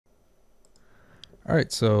All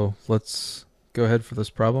right, so let's go ahead for this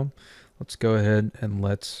problem. Let's go ahead and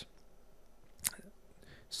let's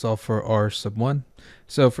solve for r sub 1.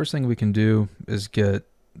 So first thing we can do is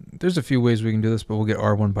there's a few ways we can do this, but we'll get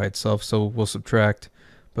r1 by itself. So we'll subtract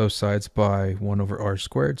both sides by 1 over r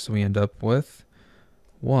squared. So we end up with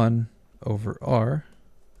 1 over r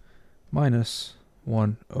minus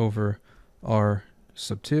 1 over r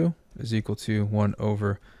sub 2 is equal to 1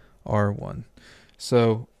 over r1.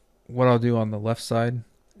 So what I'll do on the left side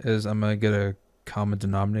is I'm going to get a common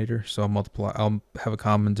denominator. So I'll have a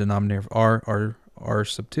common denominator of r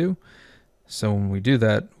sub 2. So when we do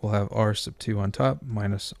that, we'll have r sub 2 on top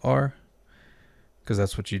minus r, because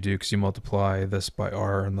that's what you do, because you multiply this by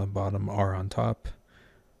r on the bottom, r on top,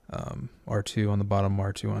 r2 on the bottom,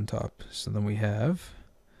 r2 on top. So then we have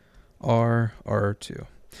r2.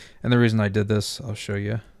 And the reason I did this, I'll show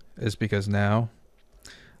you, is because now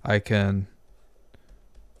I can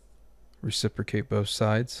reciprocate both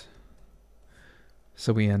sides.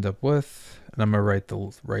 So we end up with, and I'm going to write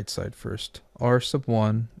the right side first, r sub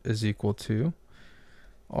 1 is equal to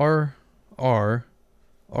r2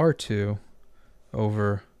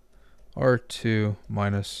 over r2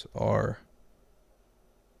 minus r.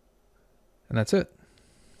 And that's it.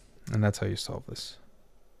 And that's how you solve this.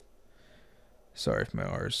 Sorry if my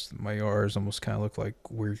R's almost kind of look like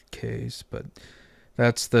weird K's, but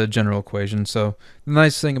that's the general equation. So the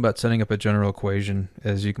nice thing about setting up a general equation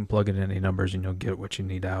is you can plug in any numbers and you'll get what you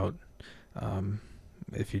need out.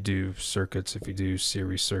 If you do circuits, if you do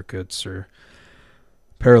series circuits or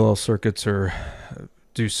parallel circuits or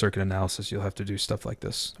do circuit analysis, you'll have to do stuff like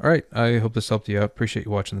this. All right, I hope this helped you out. Appreciate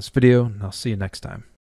you watching this video, and I'll see you next time.